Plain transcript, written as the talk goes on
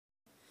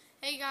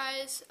Hey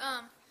guys,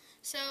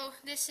 so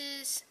this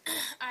is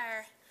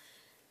our,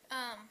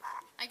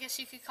 I guess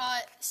you could call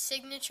it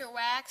signature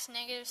wax,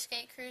 Negative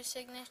Skate Crew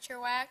signature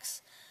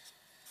wax.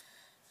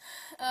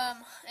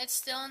 It's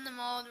still in the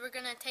mold. We're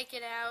going to take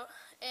it out,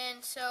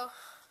 and so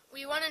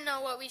we want to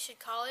know what we should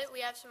call it.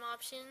 We have some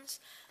options.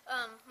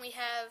 We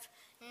have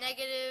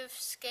Negative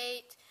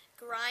Skate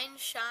Grind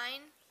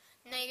Shine,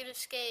 Negative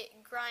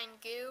Skate Grind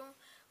Goo,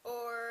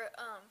 or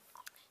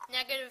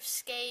Negative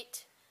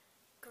Skate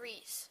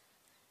Grease.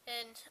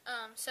 And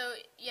so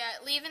yeah,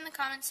 leave in the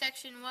comment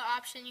section what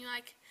option you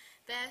like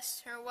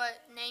best, or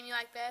what name you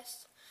like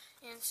best.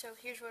 And so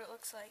here's what it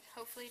looks like.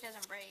 Hopefully it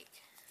doesn't break.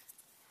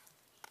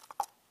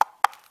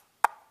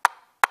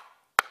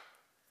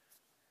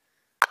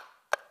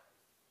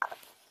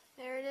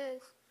 There it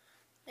is.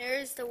 There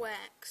is the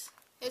wax.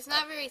 It's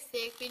not very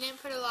thick. We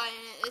didn't put a lot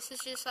in it. This is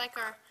just like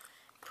our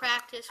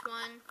practice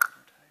one.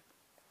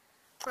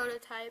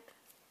 Prototype.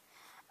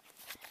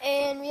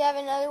 And we have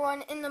another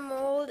one in the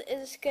mold.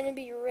 It's going to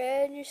be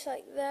red, just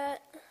like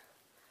that.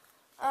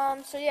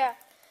 So yeah,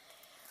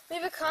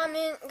 leave a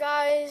comment,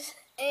 guys,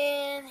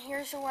 and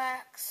here's the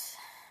wax.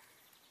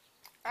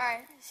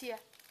 Alright, see ya.